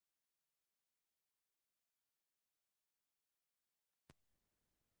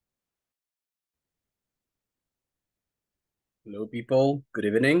Hello, people. Good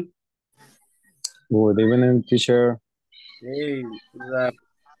evening. Good evening, teacher. Hey, what's up?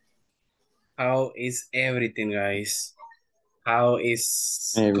 How is everything, guys? How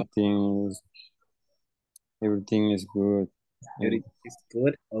is Everything is everything is good, and everything is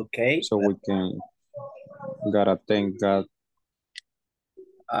good? Okay. so we can gotta thank God.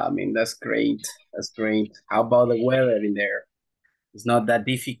 I mean, that's great. That's great. How about the weather in there? It's not that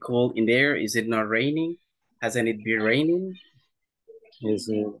difficult in there. Is it not raining? Hasn't it been raining? It's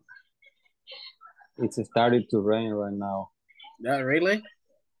it's started to rain right now. Not really.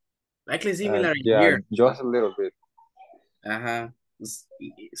 Likely similar in Yeah, here. just a little bit. Uh-huh. It's-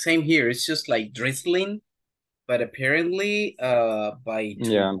 Same here. It's just like drizzling, but apparently, Yeah,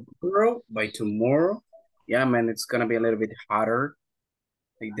 by tomorrow, yeah, man, it's gonna be a little bit hotter,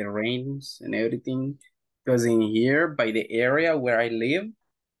 like the rains and everything. Because in here, by the area where I live,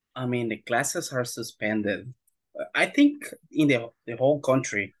 I mean, the classes are suspended. I think in the whole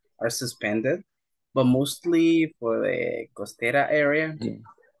country are suspended, but mostly for the costera area,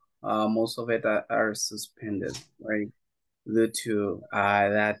 most of it are suspended, right? Due to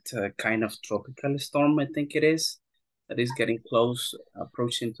that kind of tropical storm, I think it is, that is getting close,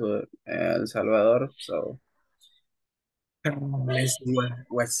 approaching to El Salvador. So let's see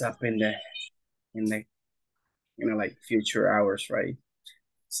what's up in the like future hours, right?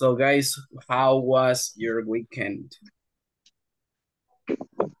 So guys, how was your weekend?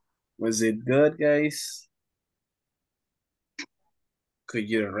 Was it good, guys? Could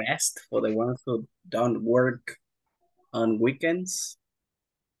you rest for the ones who don't work on weekends?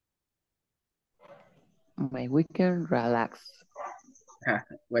 My weekend relax.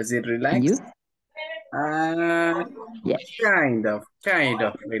 Was it And you? relaxed? Uh, Yes. kind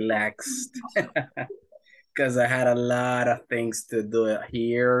of relaxed. Because I had a lot of things to do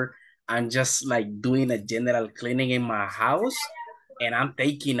here. I'm just like doing a general cleaning in my house, and I'm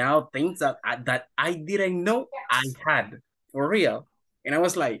taking out things that I didn't know I had for real. And I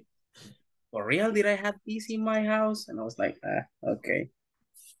was like, for real, did I have this in my house? And I was like, okay,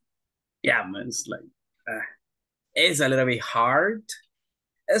 yeah, man. It's a little bit hard,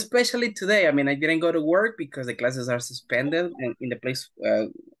 especially today. I mean, I didn't go to work because the classes are suspended in the place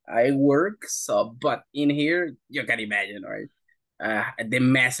I work. So, but in here, you can imagine, right? The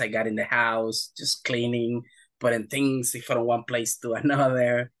mess I got in the house, just cleaning, putting things from one place to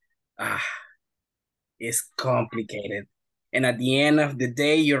another. Ah, it's complicated. And at the end of the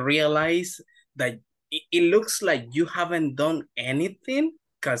day, you realize that it looks like you haven't done anything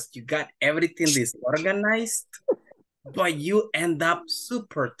because you got everything disorganized, but you end up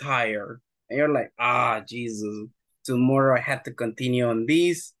super tired. And you're like, Jesus, tomorrow I had to continue on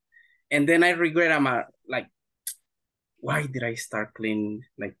this. And then I regret, like, why did I start cleaning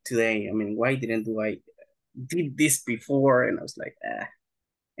like today? I mean, why didn't do I did this before? And I was like,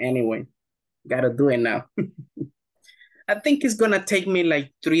 anyway, gotta do it now. I think it's gonna take me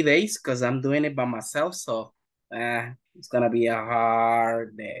like 3 days because I'm doing it by myself. So it's gonna be a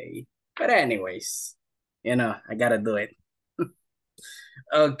hard day. But anyways, I gotta do it.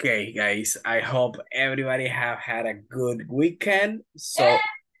 Okay, guys, I hope everybody have had a good weekend. So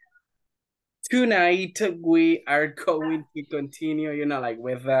tonight we are going to continue, like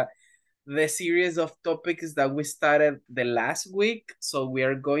with the series of topics that we started the last week. So we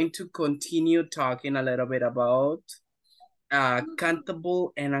are going to continue talking a little bit about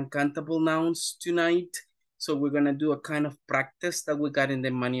countable and uncountable nouns tonight. So we're gonna do a kind of practice that we got in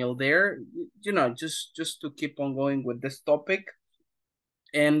the manual there, just to keep on going with this topic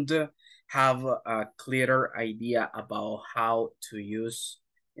and have a clearer idea about how to use,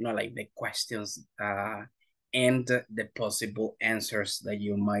 like the questions and the possible answers that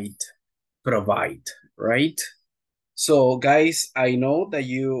you might provide, right? So guys, I know that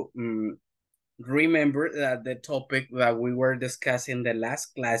you remember that the topic that we were discussing the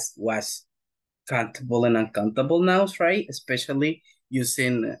last class was countable and uncountable nouns, right? Especially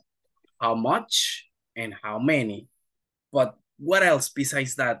using how much and how many. But what else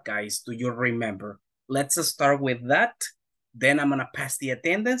besides that, guys, do you remember? Let's start with that. Then I'm gonna pass the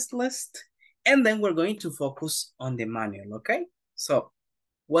attendance list, and then we're going to focus on the manual, okay? So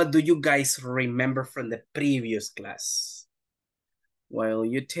what do you guys remember from the previous class? While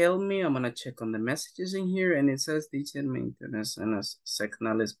you tell me, I'm gonna check on the messages in here, and it says teacher maintenance and a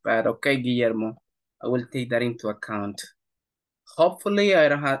signal is bad. Okay, Guillermo, I will take that into account. Hopefully, I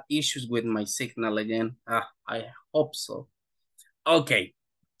don't have issues with my signal again. I hope so. Okay,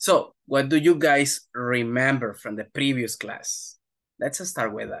 so what do you guys remember from the previous class? Let's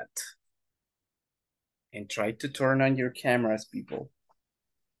start with that. And try to turn on your cameras, people.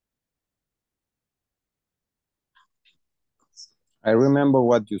 I remember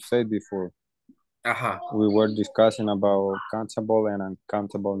what you said before. Uh-huh. We were discussing about countable and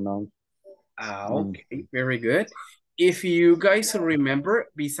uncountable nouns. Okay, very good. If you guys remember,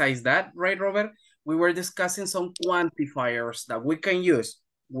 besides that, right, Robert, we were discussing some quantifiers that we can use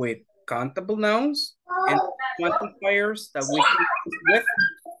with countable nouns and quantifiers that we can use with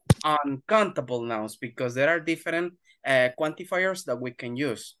uncountable nouns, because there are different quantifiers that we can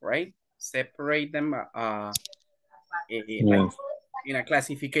use, right? Separate them like Yes. in a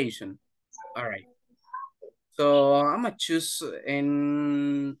classification. All right. So I'm gonna choose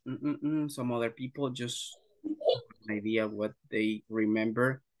in some other people, just an idea what they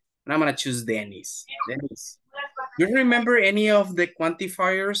remember. And I'm gonna choose Dennis. Dennis, do you remember any of the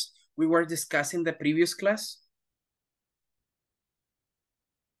quantifiers we were discussing the previous class?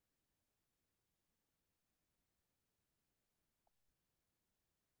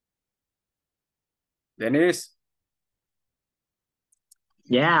 Dennis?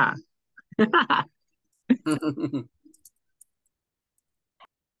 Yeah.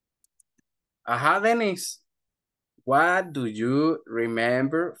 Aha, Dennis. What do you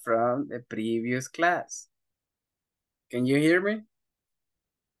remember from the previous class? Can you hear me?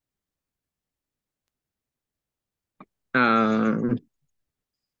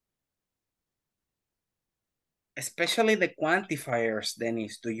 Especially the quantifiers,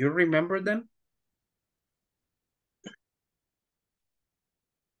 Dennis. Do you remember them?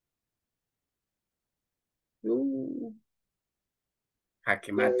 Ooh.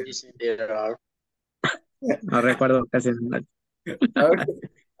 Jaque mate. No recuerdo casi nada. Okay.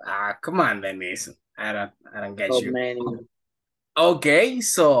 Come on, Dennis. I don't get So you. many. Okay,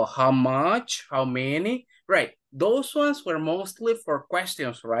 so how much, how many? Right, those ones were mostly for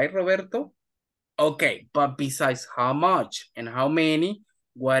questions, right, Roberto? Okay, but besides how much and how many,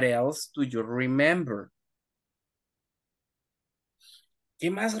 what else do you remember?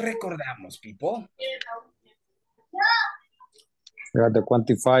 ¿Qué más recordamos, people? We got the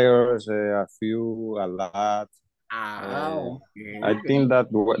quantifiers, a few, a lot. Okay. I think that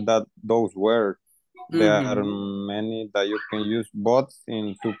those were. There are Mhm. many that you can use both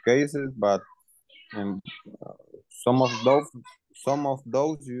in two cases, but um, some of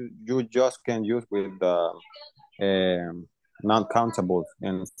those you just can use with the non-countables,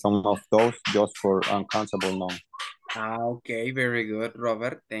 and some of those just for uncountable nouns. Okay, very good,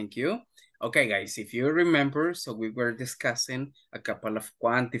 Robert. Thank you. Okay, guys, if you remember, so we were discussing a couple of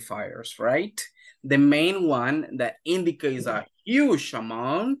quantifiers, right? The main one that indicates a huge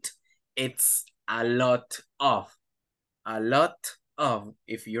amount, it's a lot of. A lot of.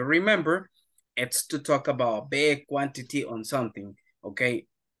 If you remember, it's to talk about big quantity on something, okay?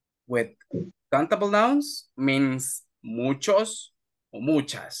 With countable nouns means muchos o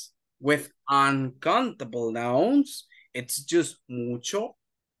muchas. With uncountable nouns, it's just mucho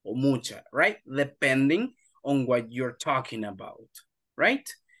or mucha, right? Depending on what you're talking about, right?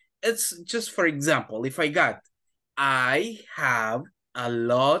 It's just, for example, if I have a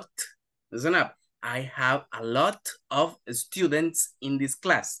lot, listen up, I have a lot of students in this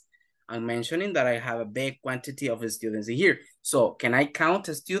class. I'm mentioning that I have a big quantity of students here. So can I count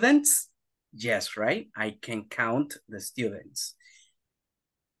students? Yes, right? I can count the students.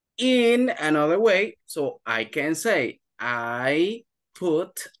 In another way, so I can say, I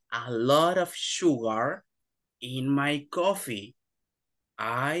put a lot of sugar in my coffee.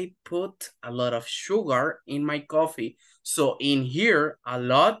 I put a lot of sugar in my coffee. So in here, a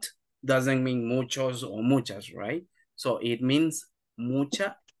lot doesn't mean muchos or muchas, right? So it means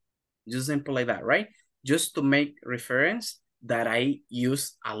mucha, just simple like that, right? Just to make reference that I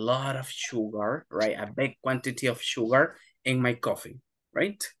use a lot of sugar, right? A big quantity of sugar in my coffee,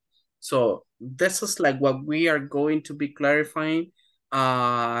 right? So this is like what we are going to be clarifying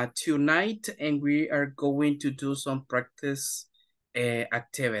tonight, and we are going to do some practice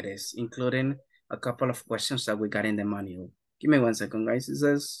activities, including a couple of questions that we got in the manual. Give me 1 second, guys. It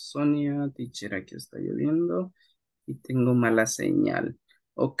says Sonia, teacher, aquí está lloviendo y tengo mala señal.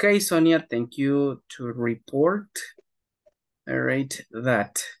 Okay, Sonia, thank you to report. All right,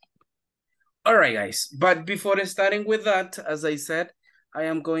 that. All right, guys. But before starting with that, as I said, I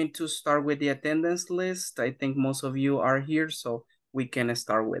am going to start with the attendance list. I think most of you are here, so we can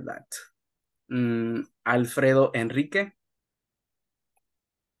start with that. Alfredo Enrique.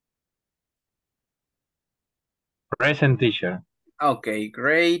 Present, teacher. Okay,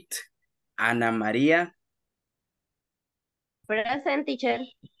 great. Ana Maria. Present, teacher.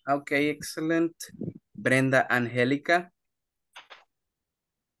 Okay, excellent. Brenda Angélica.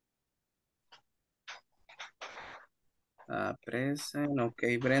 Present.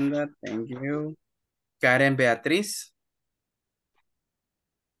 Okay, Brenda, thank you. Karen Beatriz.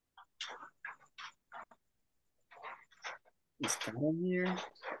 Is Karen here?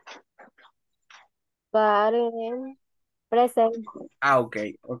 Karen, present.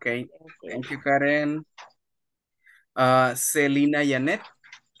 Okay. Thank you, Karen. Selena Yanet.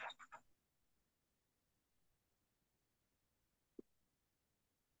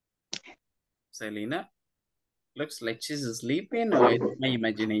 Selena. Looks like she's sleeping or it's my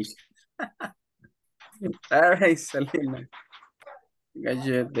imagination. All right, Selena. Got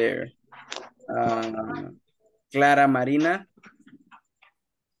you there. Clara Marina.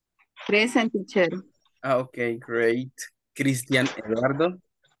 Present, teacher. Okay, great. Cristian Eduardo.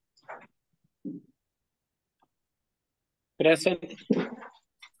 Present.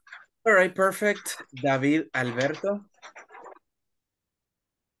 All right, perfect. David Alberto.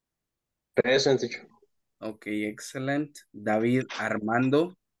 Present, teacher. Okay, excellent. David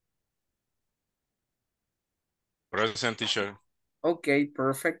Armando. Present, teacher. Okay,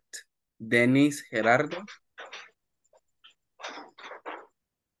 perfect. Dennis Gerardo.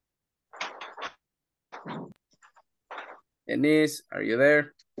 Dennis, are you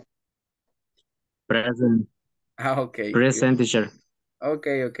there? Present. Okay. Present, teacher.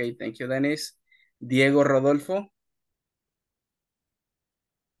 Okay. Thank you, Dennis. Diego Rodolfo.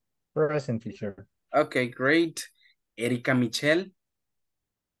 Present, teacher. Okay, great. Erika Michelle.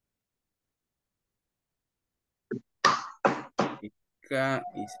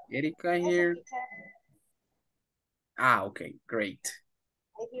 Is Erika here? Okay, great.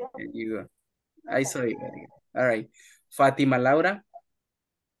 And you, I saw it. All right. Fatima Laura.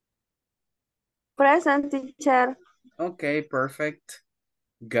 Present, teacher. Okay, perfect.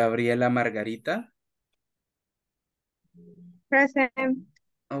 Gabriela Margarita. Present.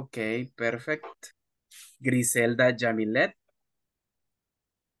 Okay, perfect. Griselda Jamilet.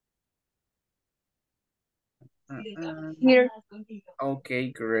 Here.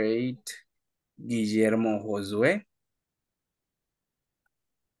 Okay, great. Guillermo Josué.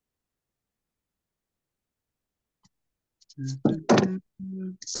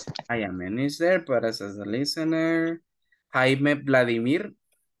 I am is there, but as a listener. Jaime Vladimir.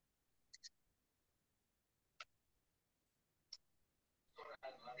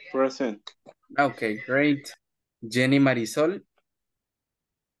 Present. Okay, great. Jenny Marisol.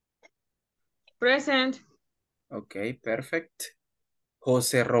 Present. Okay, perfect.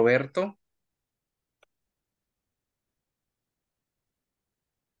 José Roberto.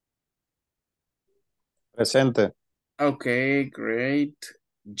 Presente. Okay, great.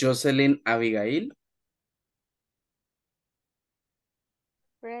 Jocelyn Abigail.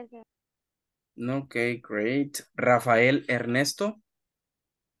 Present. Okay, great. Rafael Ernesto.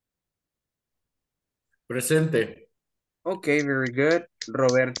 Presente. Okay, very good.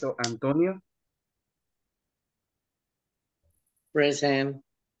 Roberto Antonio. Present.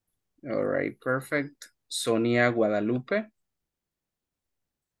 All right, perfect. Sonia Guadalupe.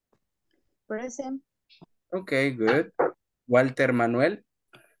 Present. Okay, good. Walter Manuel.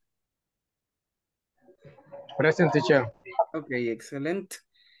 Present, teacher. Okay, excellent.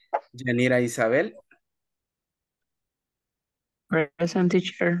 Yanira Isabel. Present,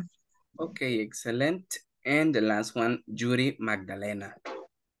 teacher. Okay, excellent. And the last one, Yuri Magdalena.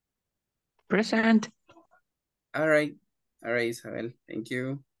 Present. All right, Isabel. Thank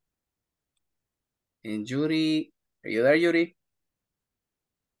you. And Yuri, are you there, Yuri?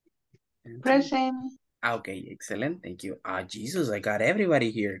 Present. Okay, excellent. Thank you. Jesus, I got everybody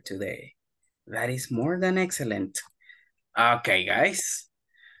here today. That is more than excellent. Okay, guys.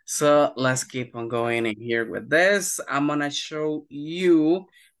 So let's keep on going in here with this. I'm gonna show you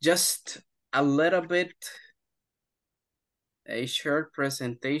just a little bit a short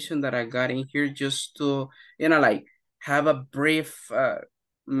presentation that I got in here just to, like have a brief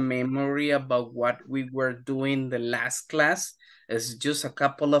memory about what we were doing the last class. It's just a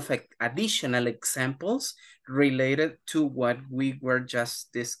couple of additional examples related to what we were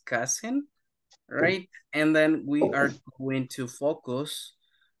just discussing, right? And then we are going to focus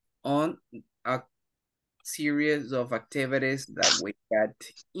on a series of activities that we got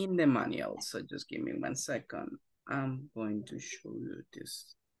in the manual. So just give me 1 second. I'm going to show you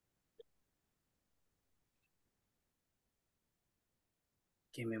this.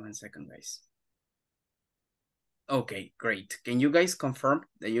 Give me 1 second, guys. Okay, great. Can you guys confirm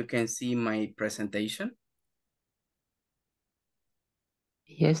that you can see my presentation?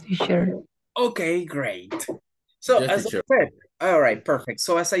 Yes, teacher. Okay, great. So Yes, as teacher. I said, all right, perfect.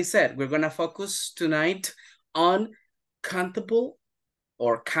 So as I said, we're gonna focus tonight on countable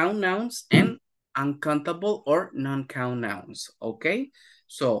or count nouns and uncountable or non-count nouns, okay?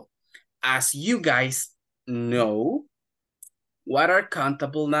 So as you guys know, what are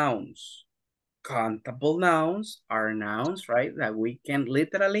countable nouns? countable nouns are nouns, right? That we can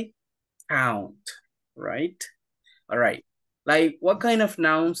literally count, right? All right. Like, what kind of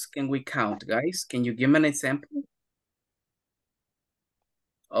nouns can we count, guys? Can you give me an example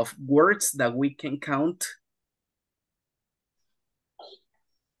of words that we can count?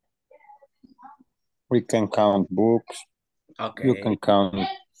 We can count books. Okay. You can count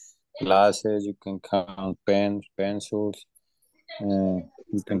glasses. You can count pens, pencils. You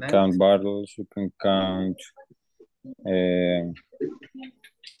can Excellent. count bottles. You can count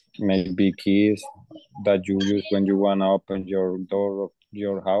maybe keys that you use when you want to open your door of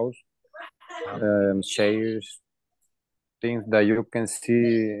your house. Chairs, things that you can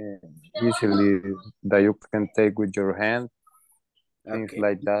see easily, that you can take with your hand, things Okay.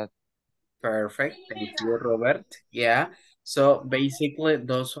 like that. Perfect. Thank you, Robert. Yeah. So basically,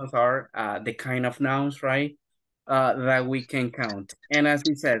 those are the kind of nouns, right? That we can count. And as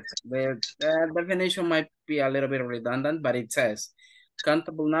it says, the definition might be a little bit redundant, but it says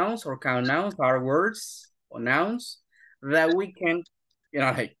countable nouns or count nouns are words or nouns that we can,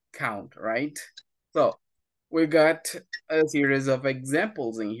 like count, right? So we got a series of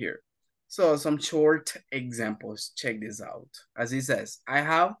examples in here. So some short examples. Check this out. As it says, I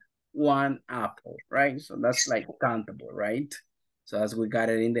have one apple, right? So that's like countable, right? So as we got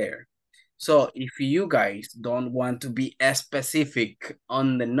it in there. So if you guys don't want to be as specific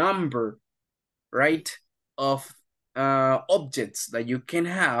on the number, right, of objects that you can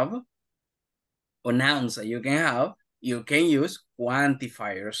have or nouns that you can use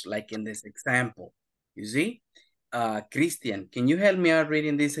quantifiers like in this example. You see? Christian, can you help me out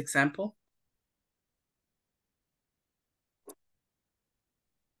reading this example?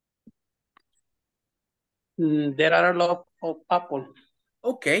 There are a lot of apples.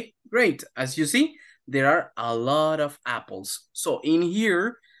 Okay, great. As you see, there are a lot of apples. So in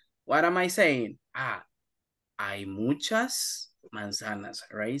here, what am I saying? Hay muchas manzanas,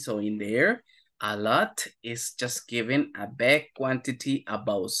 right? So in there, a lot is just giving a big quantity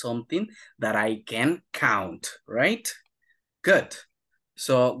about something that I can count, right? Good.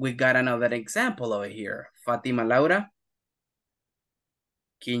 So we got another example over here. Fatima Laura,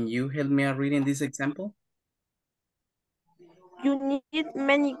 can you help me out reading this example? You need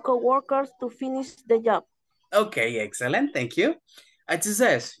many coworkers to finish the job. Okay, excellent. Thank you. It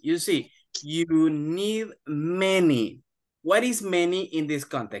says, you see, you need many. What is many in this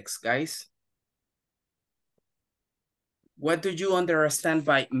context, guys? What do you understand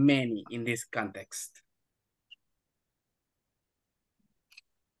by many in this context?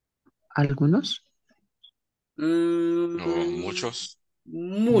 Algunos. No, muchos.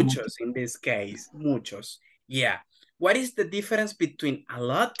 Muchos in this case, muchos. Yeah. What is the difference between a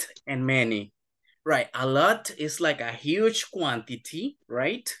lot and many? Right, a lot is like a huge quantity,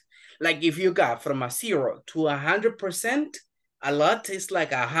 right? Like if you got from a 0 to 100%, a lot is like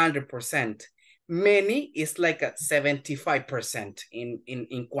 100%. Many is like a 75%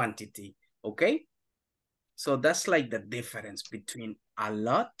 in quantity, okay? So that's like the difference between a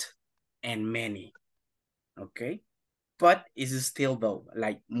lot and many, okay? But it's still though,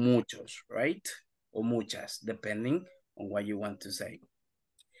 like muchos, right? Or muchas, depending on what you want to say.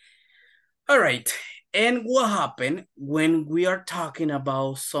 All right, and what happened when we are talking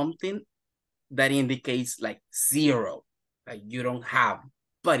about something that indicates like 0, like you don't have,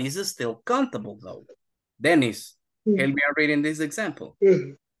 but it's still countable though? Dennis, help me out reading this example.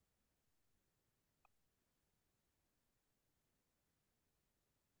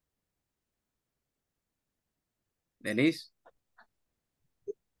 Dennis?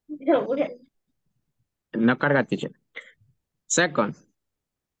 No carga, teacher. Second,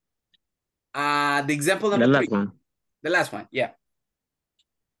 The example the number 3. last one. The last one, yeah.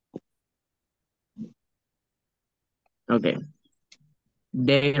 Okay.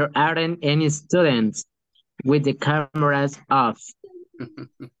 There aren't any students with the cameras off.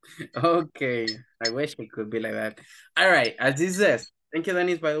 Okay, I wish it could be like that. All right, as this says, thank you,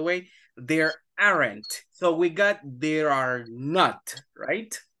 Dennis, by the way, there aren't. So we got there are not,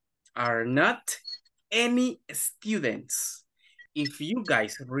 right? Are not any students. If you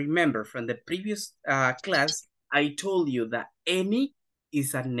guys remember from the previous class, I told you that any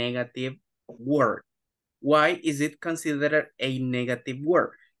is a negative word. Why is it considered a negative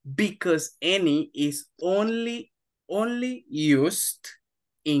word? Because any is only used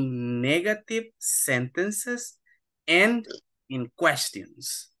in negative sentences and in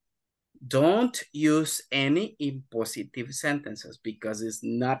questions. Don't use any in positive sentences because it's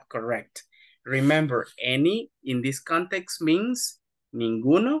not correct. Remember, any in this context means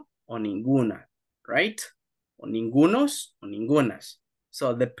ninguno o ninguna, right? O ningunos o ningunas.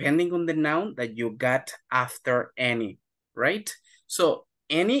 So depending on the noun that you got after any, right? So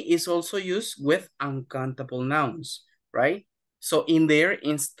any is also used with uncountable nouns, right? So in there,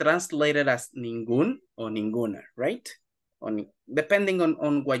 it's translated as ningún or ninguna, right? Depending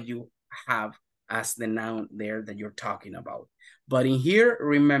on what you have as the noun there that you're talking about. But in here,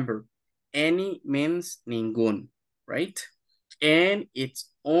 remember, any means ningún, right? And it's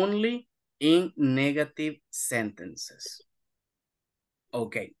only in negative sentences.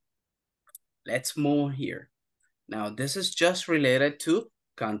 Okay, let's move here. Now, this is just related to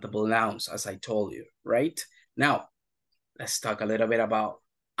countable nouns, as I told you, right? Now, let's talk a little bit about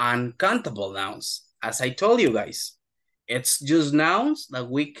uncountable nouns. As I told you guys, it's just nouns that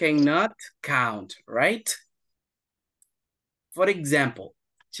we cannot count, right? For example,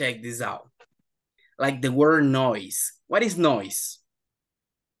 check this out. Like the word noise. What is noise?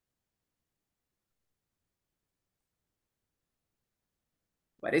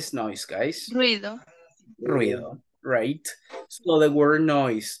 What is noise, guys? Ruido. Ruido, right? So the word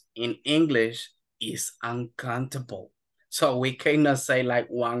noise in English is uncountable. So we cannot say like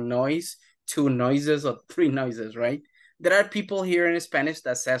one noise, two noises, or three noises, right? There are people here in Spanish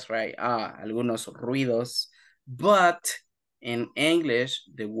that says, right, algunos ruidos, but in English,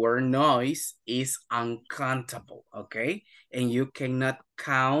 the word noise is uncountable, okay? And you cannot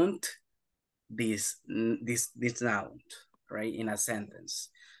count this noun, right, in a sentence.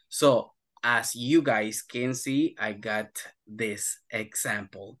 So as you guys can see, I got this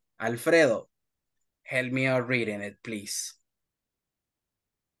example. Alfredo, help me out reading it, please.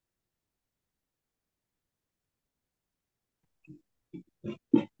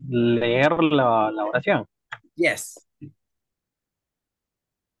 Leer la oración. Yes.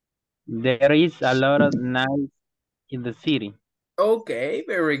 There is a lot of noise in the city. Okay,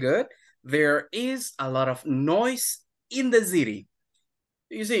 very good. There is a lot of noise in the city.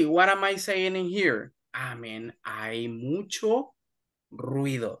 You see, what am I saying in here? I mean, hay mucho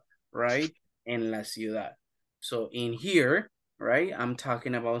ruido, right? En la ciudad. So in here, right, I'm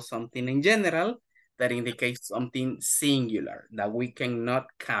talking about something in general that indicates something singular that we cannot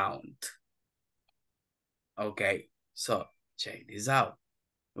count. Okay, so check this out.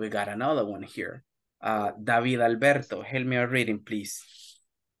 We got another one here. David Alberto, help me out reading, please.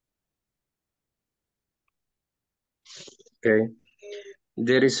 Okay.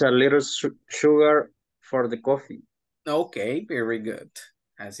 There is a little sugar for the coffee. Okay, very good.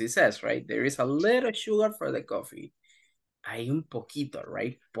 As it says, right? There is a little sugar for the coffee. Hay un poquito,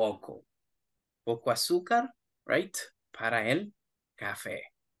 right? Poco. Poco azúcar, right? Para el café.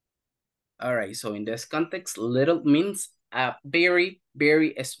 All right, so in this context, little means a very,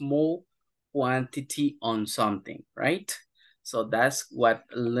 very small quantity on something, right? So that's what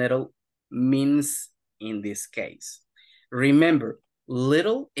little means in this case. Remember,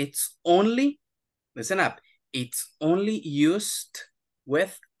 little, it's only, listen up, it's only used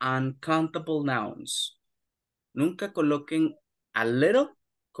with uncountable nouns. Nunca coloquen a little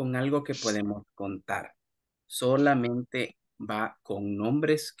con algo que podemos contar. Solamente va con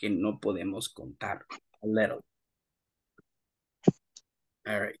nombres que no podemos contar. A little.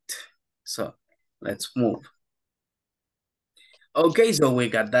 All right. So let's move. Okay, so we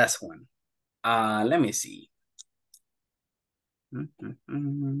got this one. Let me see.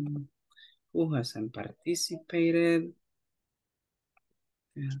 Who hasn't participated?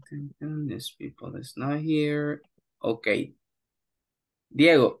 This people is not here. Okay.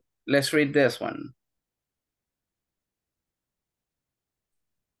 Diego, let's read this one.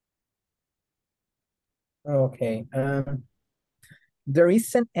 Okay. There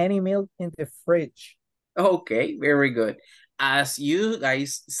isn't any milk in the fridge. Okay, very good. As you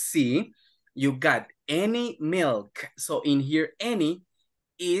guys see, you got any milk. So in here, any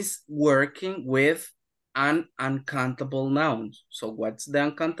is working with an uncountable noun. So what's the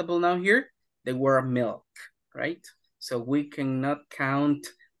uncountable noun here? The word milk, right? So we cannot count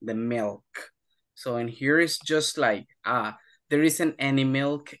the milk. So in here is just like, there isn't any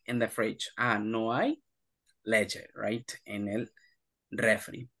milk in the fridge. No hay leche, right? En el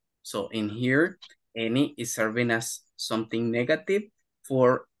refri. So in here, any is serving as something negative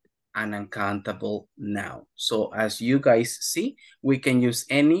for an uncountable noun. So as you guys see, we can use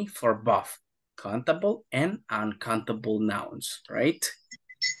any for both countable and uncountable nouns, right?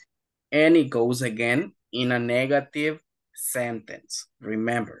 And it goes again in a negative sentence,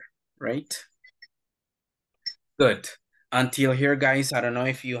 remember, right? Good. Until here, guys, I don't know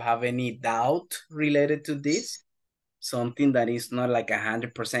if you have any doubt related to this. Something that is not like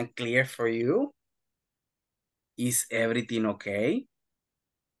 100% clear for you. Is everything okay?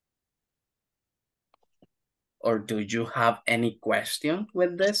 Or do you have any question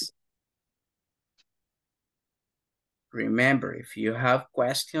with this? Remember, if you have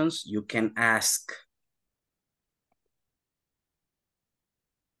questions, you can ask.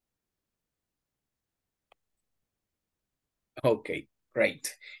 Okay,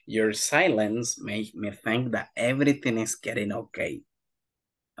 great. Your silence made me think that everything is getting okay.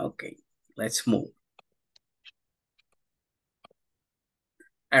 Okay, let's move.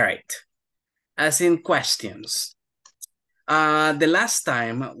 All right, as in questions. The last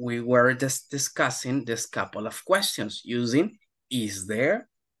time we were just discussing this couple of questions using is there,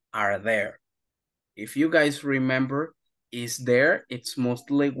 are there. If you guys remember, is there, it's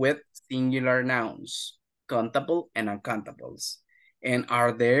mostly with singular nouns, countable and uncountables. And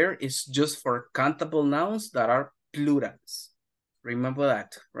are there is just for countable nouns that are plurals. Remember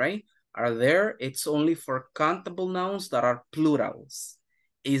that, right? Are there, it's only for countable nouns that are plurals.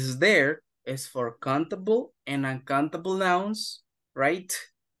 Is there is for countable and uncountable nouns, right?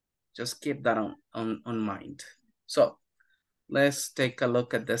 Just keep that on mind. So let's take a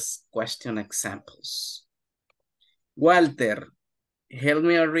look at this question examples. Walter, help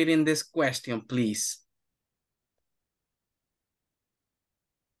me out reading this question, please.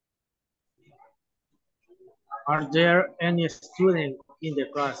 Are there any students in the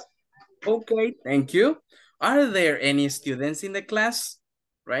class? Okay, thank you. Are there any students in the class?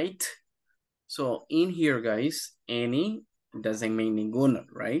 Right? So in here, guys, any doesn't mean ninguno,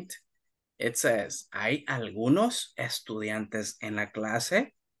 right? It says, ¿hay algunos estudiantes en la clase?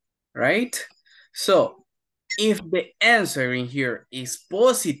 Right? So if the answer in here is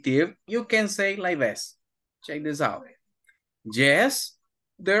positive, you can say like this. Check this out. Yes,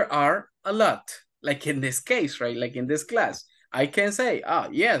 there are a lot. Like in this case, right? Like in this class. I can say,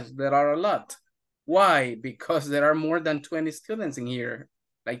 yes, there are a lot. Why? Because there are more than 20 students in here,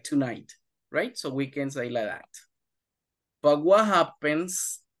 like tonight, right? So we can say like that. But what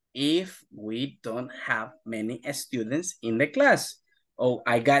happens if we don't have many students in the class? Oh,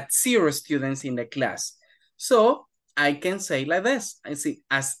 I got 0 students in the class. So I can say like this, I see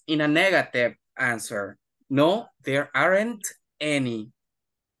as in a negative answer. No, there aren't any,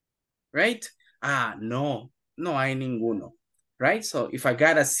 right? No hay ninguno, right? So if I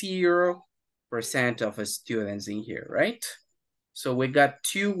got a 0% of students in here, right? So we got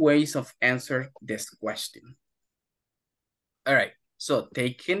 2 ways of answer this question. All right, so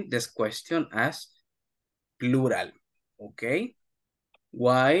taking this question as plural, okay?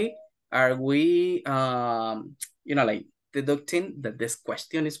 Why are we, like deducting that this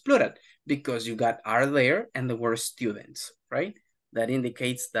question is plural? Because you got are there and the word students, right? That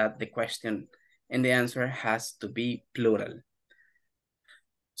indicates that the question and the answer has to be plural.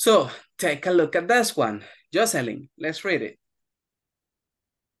 So take a look at this one. Jocelyn, let's read it.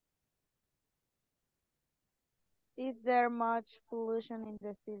 Is there much pollution in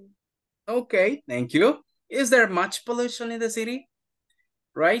the city? Okay, thank you. Is there much pollution in the city?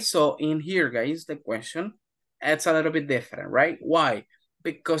 Right, so in here, guys, the question, it's a little bit different, right? Why?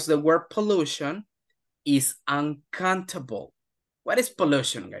 Because the word pollution is uncountable. What is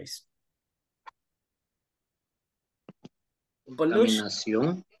pollution, guys?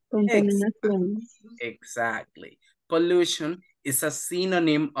 Pollution. Contaminación. Exactly. Pollution is a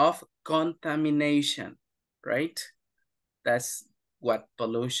synonym of contamination, right? That's what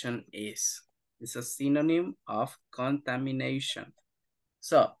pollution is. It's a synonym of contamination.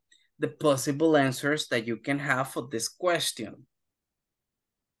 So, the possible answers that you can have for this question.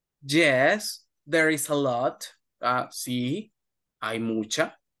 Yes, there is a lot. Sí, hay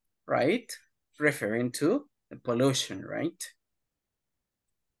mucha, right? Referring to the pollution, right?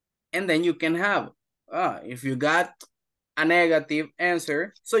 And then you can have, if you got a negative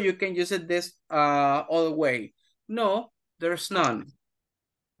answer, so you can use it this other way. No, there's none,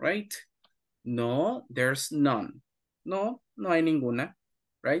 right? No, there's none. No hay ninguna,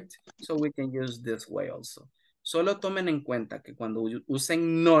 right? So we can use this way also. Solo tomen en cuenta que cuando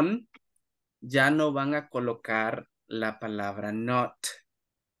usen none, ya no van a colocar la palabra not,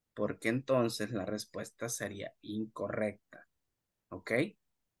 porque entonces la respuesta sería incorrecta. Okay?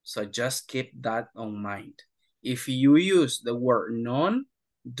 So just keep that on mind. If you use the word none,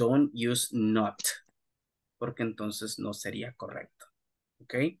 don't use not, porque entonces no sería correcto.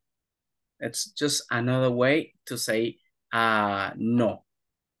 Okay? It's just another way to say no.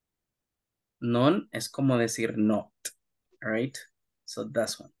 None es como decir not. All right? So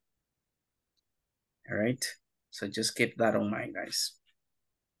that's one. All right? So just keep that on mind, guys.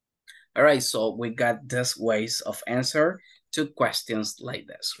 All right, so we got these ways of answer to questions like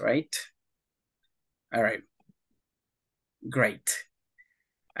this, right? All right. Great.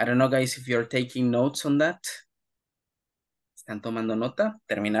 I don't know, guys, if you're taking notes on that. ¿Están tomando nota?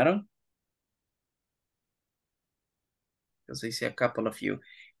 ¿Terminaron? Because I see a couple of you.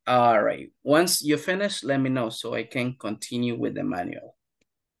 All right. Once you finish, let me know so I can continue with the manual.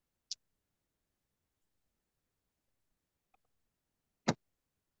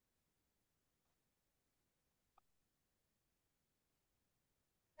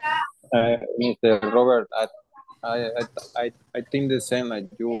 Mr. Robert, I think the same like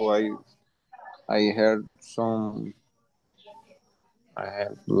you. I heard some. I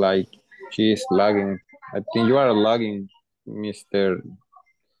have like she's lagging. I think you are lagging, Mr.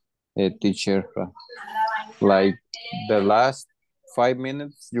 Teacher. Like the last 5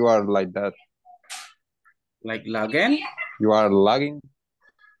 minutes, you are like that. Like login? You are lagging.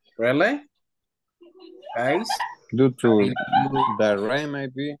 Really? Guys? Due to the rain,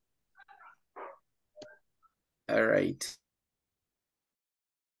 maybe. All right.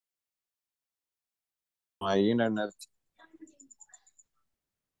 My internet.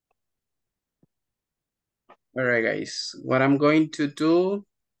 All right, guys. What I'm going to do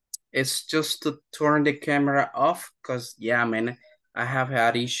is just to turn the camera off because, yeah, man, I have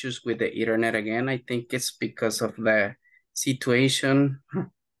had issues with the internet again. I think it's because of the situation.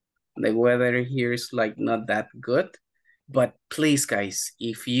 The weather here is like not that good. But please, guys,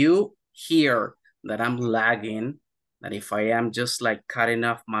 if you hear that I'm lagging, that if I am just like cutting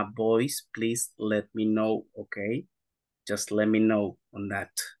off my voice, please let me know, okay? Just let me know on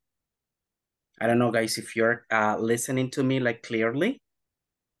that. I don't know, guys, if you're listening to me like clearly.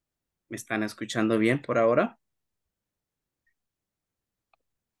 ¿Me están escuchando bien por ahora?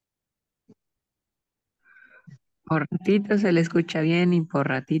 Por ratitos se le escucha bien y por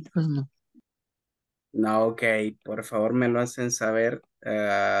ratitos no. No, ok. Por favor, me lo hacen saber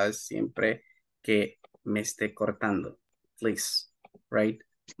siempre que me esté cortando. Please, right?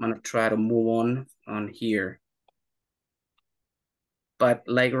 I'm gonna try to move on here. But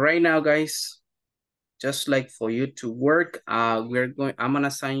like right now, guys, just like for you to work, I'm gonna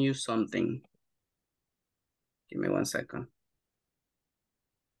assign you something. Give me 1 second.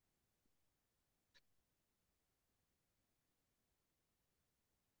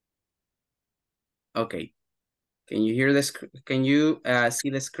 Okay. Can you hear this? Can you see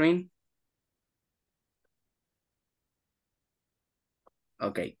the screen?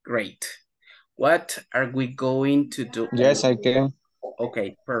 Okay, great. What are we going to do? Yes, I can.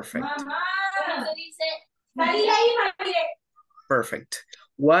 Okay, perfect. Perfect.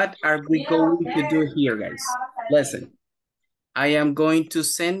 What are we going to do here, guys? Listen, I am going to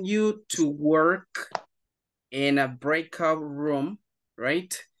send you to work in a breakout room,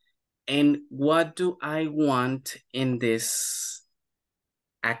 right? And what do I want in this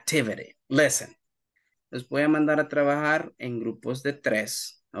activity? Listen, les voy a mandar a trabajar en grupos de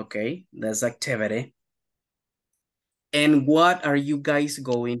 3, okay? That's activity. And what are you guys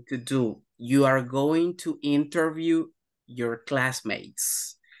going to do? You are going to interview your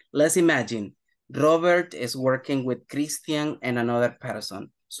classmates. Let's imagine Robert is working with Christian and another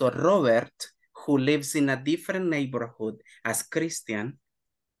person. So Robert, who lives in a different neighborhood as Christian,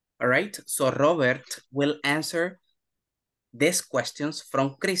 all right? So Robert will answer these questions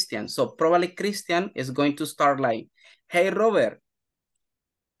from Christian. So probably Christian is going to start like, hey, Robert,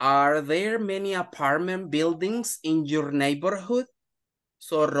 are there many apartment buildings in your neighborhood?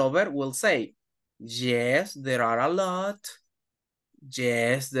 So Robert will say, yes, there are a lot.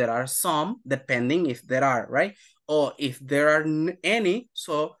 Yes, there are some, depending if there are, right? Or if there are any,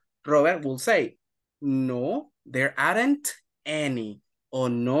 so Robert will say, no, there aren't any. Or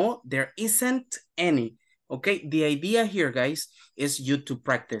no, there isn't any. Okay, the idea here, guys, is you to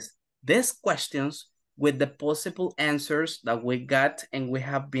practice these questions with the possible answers that we got and we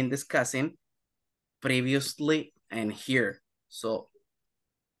have been discussing previously and here. So,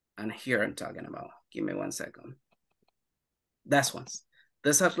 and here I'm talking about. Give me 1 second. That's ones.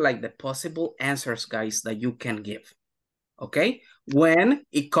 These are like the possible answers, guys, that you can give. Okay? When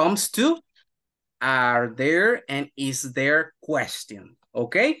it comes to are there and is there question.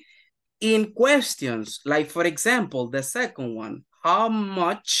 Okay? In questions, like for example, the second one, how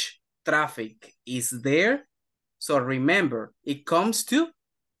much traffic is there? So remember, it comes to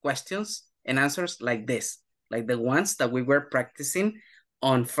questions and answers like this, like the ones that we were practicing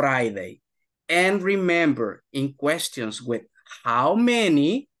on Friday. And remember, in questions with how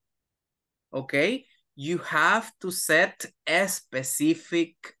many, okay, you have to set a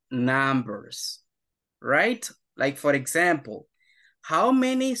specific numbers, right? Like for example, how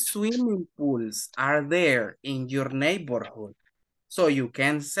many swimming pools are there in your neighborhood? So you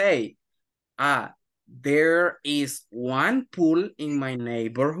can say, there is one pool in my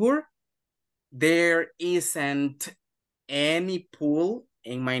neighborhood. There isn't any pool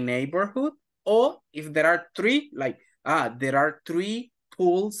in my neighborhood, or if there are three, like, there are 3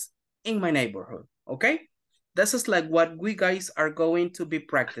 pools in my neighborhood, okay? This is like what we guys are going to be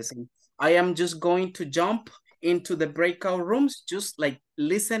practicing. I am just going to jump into the breakout rooms, just like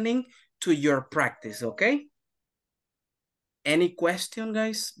listening to your practice, okay? Any question,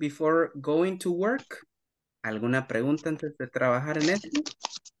 guys, before going to work? ¿Alguna pregunta antes de trabajar en esto?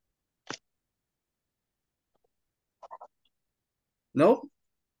 No?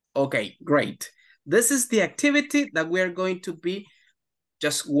 Okay, great. This is the activity that we are going to be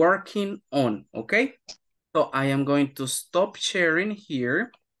just working on, okay? So I am going to stop sharing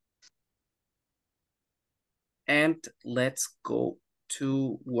here. And let's go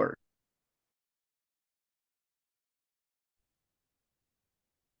to work.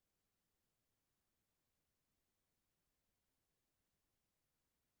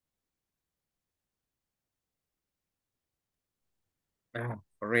 Oh,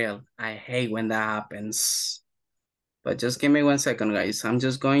 for real, I hate when that happens. But just give me 1 second, guys. I'm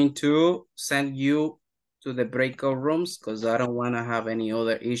just going to send you to the breakout rooms because I don't want to have any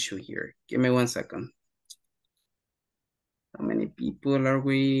other issue here. Give me 1 second. How many people are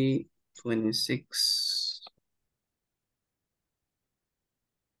we? 26.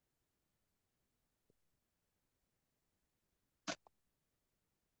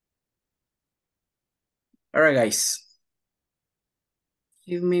 All right, guys.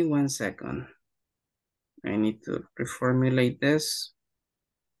 Give me 1 second. I need to reformulate this.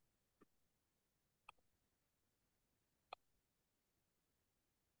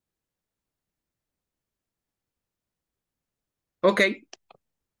 Okay.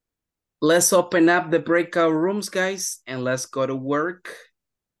 Let's open up the breakout rooms, guys, and let's go to work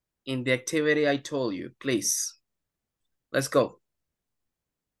in the activity I told you, please. Let's go.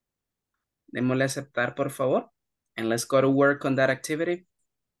 Démosle aceptar, por favor. And let's go to work on that activity.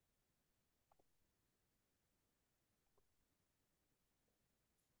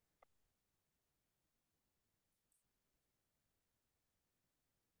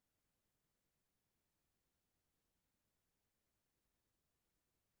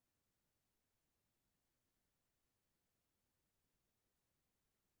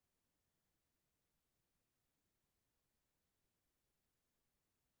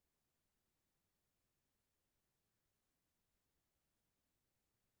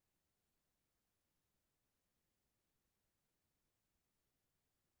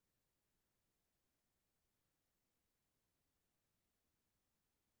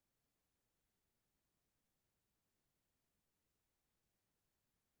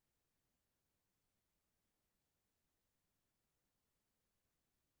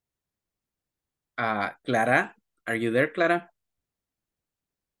 Clara, are you there, Clara?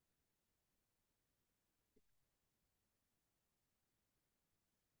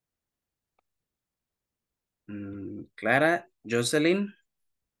 Clara, Jocelyn,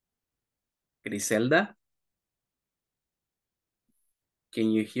 Griselda,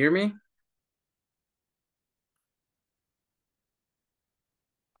 can you hear me?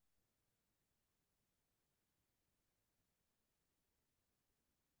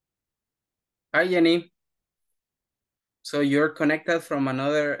 Hi, Jenny. So you're connected from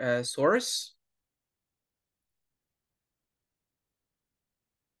another source?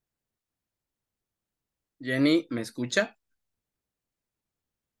 Jenny, ¿me escucha?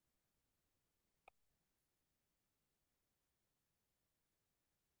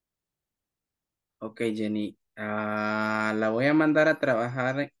 Ok, Jenny. La voy a mandar a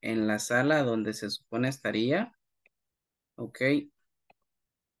trabajar en la sala donde se supone estaría. Ok.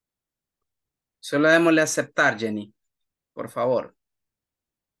 Solo démosle aceptar, Jenny. Por favor.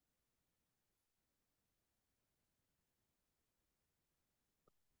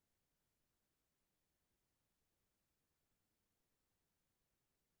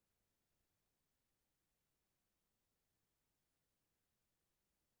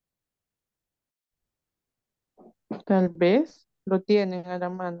 Tal vez lo tienen a la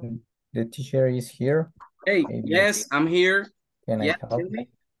mano. The teacher is here. Hey, Maybe. yes, I'm here. Can Yeah, I help? tell me.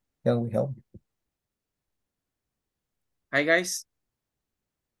 Can we help? Hi, guys.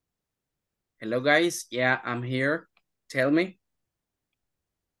 Hello, guys. Yeah, I'm here. Tell me.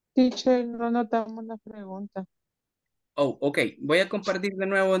 Teacher, no notamos la pregunta. Oh, ok. Voy a compartir de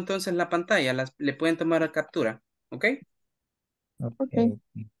nuevo entonces la pantalla. Le pueden tomar a captura. Ok. Okay.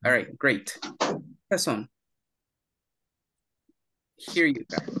 All right, great. Press on. Here you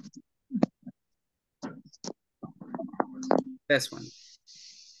go. This one.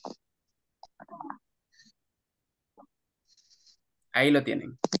 Ahí lo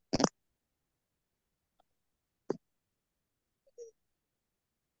tienen.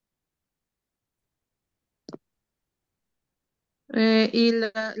 Y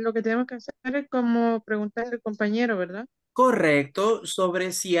lo que tenemos que hacer es como preguntarle al compañero, ¿verdad? Correcto,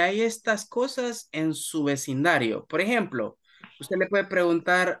 sobre si hay estas cosas en su vecindario. Por ejemplo, usted le puede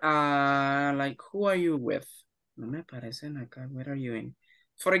preguntar a, like, who are you with? No me aparecen acá. Where are you in?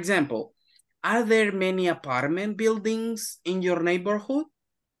 For example, are there many apartment buildings in your neighborhood?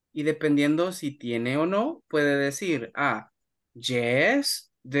 Y dependiendo si tiene o no, puede decir, yes,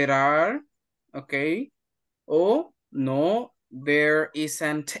 there are, ok, o no, there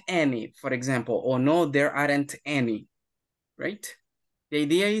isn't any, for example, or no, there aren't any, right? The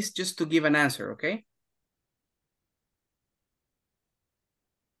idea is just to give an answer, okay?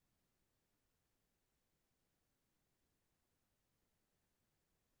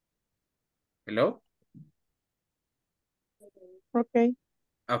 Hello? Ok.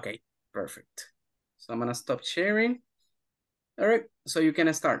 Okay, perfect. So I'm gonna stop sharing. All right, so you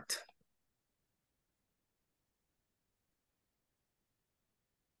can start.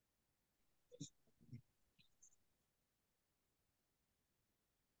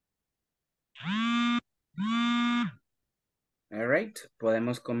 All right,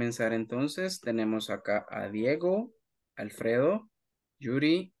 podemos comenzar entonces. Tenemos acá a Diego, Alfredo,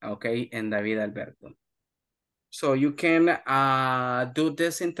 Yuri, okay, and David Alberto. So you can do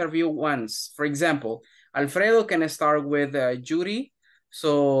this interview once. For example, Alfredo can start with Yuri.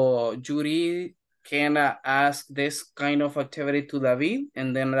 So Yuri can ask this kind of activity to David,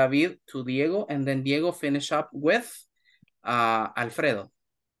 and then David to Diego, and then Diego finish up with Alfredo.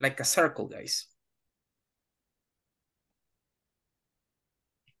 Like a circle, guys.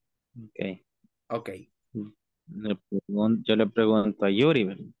 Ok. Okay. Yo le pregunto a Yuri,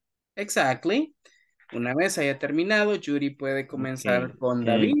 ¿verdad? Exactly. Una vez haya terminado, Yuri puede comenzar con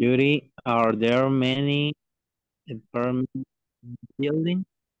David. Yuri, are there many apartment buildings?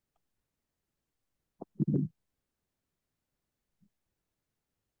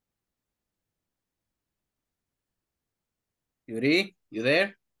 Yuri, you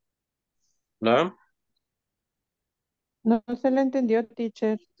there? ¿No? No se le entendió,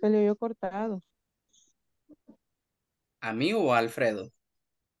 teacher. Se le oyó cortado. ¿A mí o a Alfredo?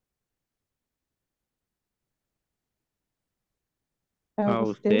 A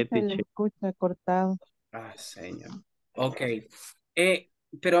usted se le escucha cortado. Señor. Ok.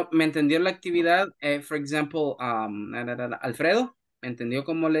 Pero ¿me entendió la actividad? For example, Alfredo, ¿me entendió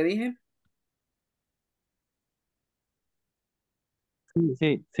como le dije?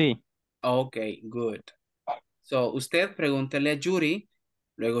 Sí. Ok, good. So, usted pregúntele a Yuri,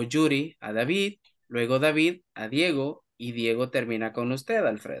 luego Yuri a David, luego David a Diego, y Diego termina con usted,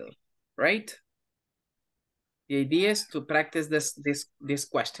 Alfredo. Right? The idea is to practice these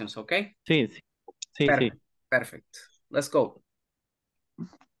questions, okay? Sí. Perfect. Let's go.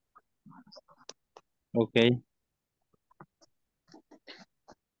 Ok.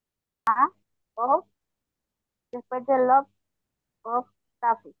 Of, después de lot of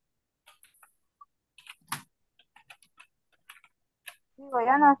traffic. Digo,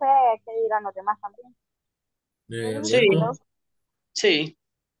 yo no sé qué dirán los demás también. Sí, sí.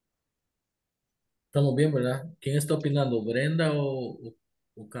 Estamos bien, ¿verdad? ¿Quién está opinando? ¿Brenda o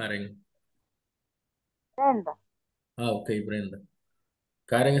Karen? Brenda. Ok, Brenda.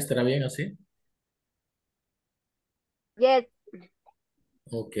 ¿Karen estará bien así? Yes.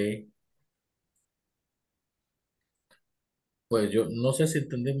 Ok. Pues yo no sé si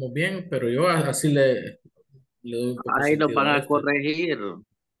entendimos bien, pero yo así le doy un poco Ahí nos sentido van a a este. corregir.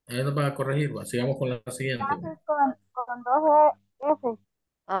 Ahí nos van a corregir, va. Sigamos con la siguiente. Traffic con dos F.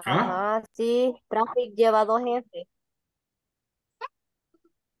 ¿Ah? Ajá, sí. Traffic lleva dos F.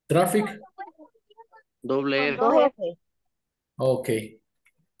 ¿Traffic? Doble Con F. dos F. Ok.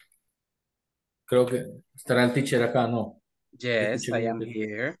 Creo que estará el teacher acá, ¿no? Yes, Escuché I como am que...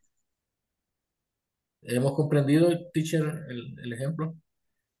 here. ¿Hemos comprendido, teacher, el ejemplo?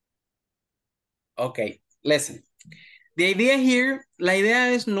 Okay, listen. The idea here, la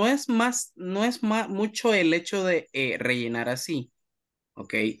idea es, no es mucho el hecho de rellenar así.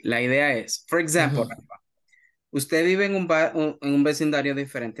 Ok, la idea es, for example, usted vive en un vecindario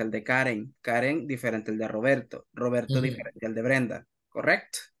diferente al de Karen, Karen diferente al de Roberto, Roberto diferente al de Brenda,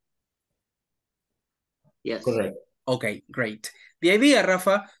 ¿correcto? Yes. Correct. Okay, great. The idea,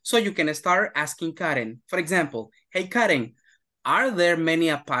 Rafa, so you can start asking Karen. For example, hey Karen, are there many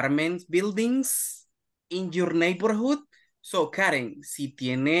apartment buildings in your neighborhood? So Karen, si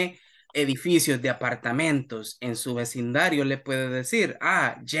tiene edificios de apartamentos en su vecindario, le puede decir,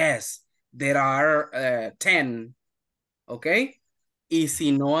 yes, there are 10. ¿Ok? Y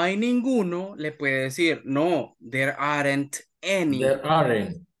si no hay ninguno, le puede decir, no, there aren't any. There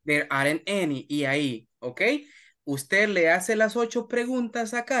aren't. There aren't any. Y ahí, ¿ok? Usted le hace las 8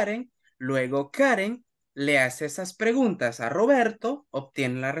 preguntas a Karen, luego Karen le hace esas preguntas a Roberto,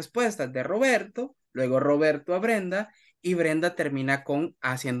 obtiene las respuestas de Roberto, luego Roberto a Brenda y Brenda termina con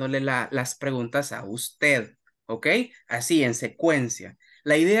haciéndole las preguntas a usted, ¿ok? Así en secuencia.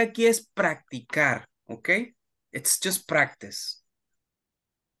 La idea aquí es practicar, ¿ok? It's just practice.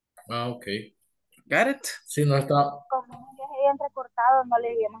 Ah, ok. Got it? Sí, no está. Como un viaje entrecortado, no le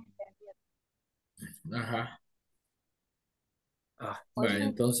habíamos entendido. Ajá. Pues Vale, sí.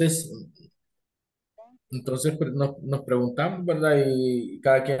 entonces pues, nos preguntamos, ¿verdad? Y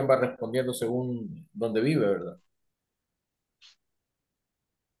cada quien va respondiendo según donde vive, ¿verdad?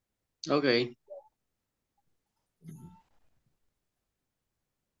 Ok.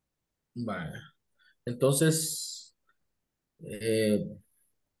 Vale. Entonces,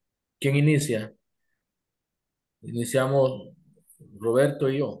 ¿quién inicia? Iniciamos Roberto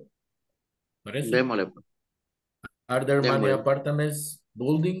y yo. ¿Parece? Démosle, pues. Are there many Démosle. apartments,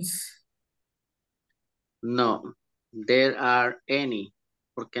 buildings? No. There are any.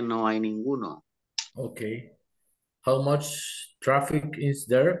 Porque no hay ninguno. Okay. How much traffic is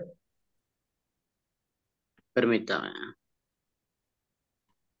there? Permítame.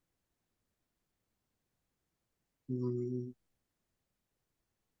 Mm,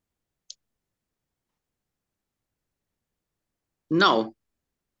 No.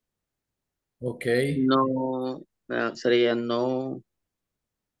 Okay. No. Sería no.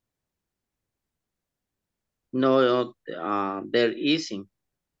 No, there isn't.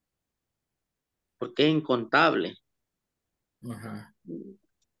 Porque es incontable. Ajá.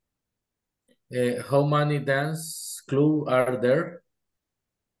 How many dance clubs are there?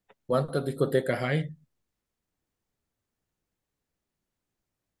 ¿Cuántas discotecas hay?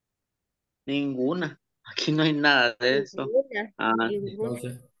 Ninguna. Aquí no hay nada de eso. Ninguna, Ah,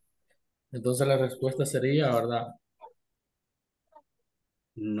 ninguna. Entonces la respuesta sería, ¿verdad?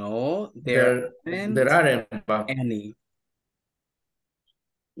 No, There aren't. any.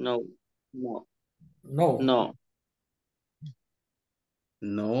 no. No. No. No.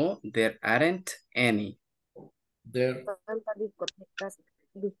 No, there aren't any. There, ¿Cuántas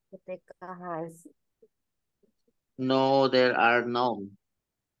discotecas hay? No, there are none.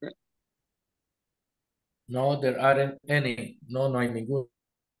 no, there aren't any. No, no hay ninguno.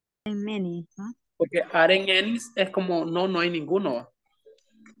 Many, ¿no? Porque aren enis es como no, no hay ninguno.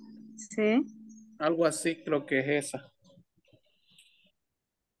 Sí. Algo así creo que es esa.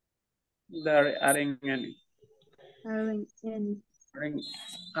 There aren't any. Aren't any.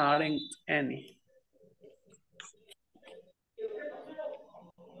 Aren't any.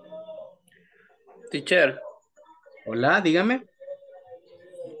 Teacher. Hola, dígame.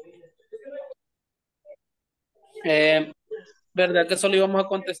 ¿Verdad que solo íbamos a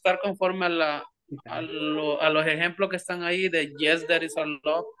contestar conforme a los ejemplos que están ahí de yes, there is a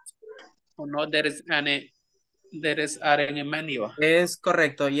lot, o no, there is aren't many? Es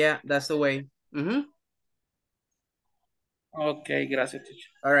correcto, yeah, that's the way. Ok, gracias,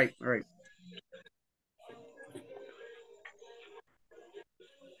 teacher. All right, all right.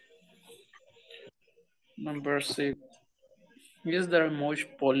 Number 6. Is there much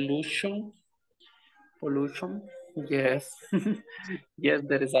pollution? Pollution? Yes. Yes,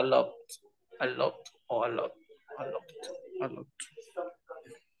 there is a lot. A lot, or a lot, a lot, a lot.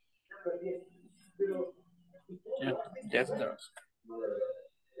 Yeah, yes, there is.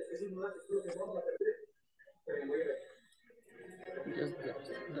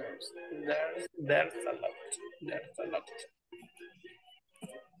 Yes, there's a lot. There's a lot.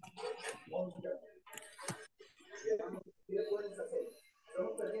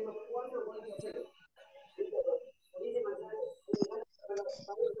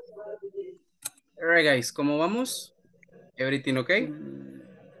 All right, guys, ¿cómo vamos? Everything okay?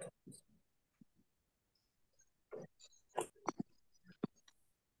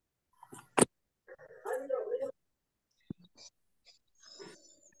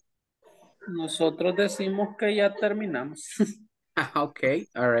 Nosotros decimos que ya terminamos. Okay,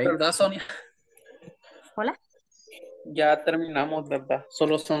 all right. ¿Verdad, Sonia? Hola. Ya terminamos, ¿verdad?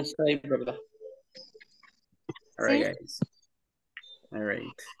 Solo son 6, ¿verdad? All right, guys. All right.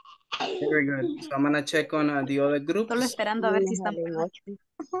 Very good. So I'm gonna check on the other groups. Solo esperando a ver si están.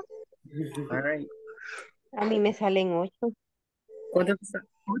 All right. A mí me salen 8. ¿Cuántos están?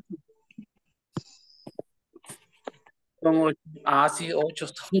 8. Son 8. Ah, sí, 8.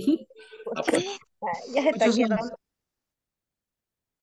 Ya se está quedando.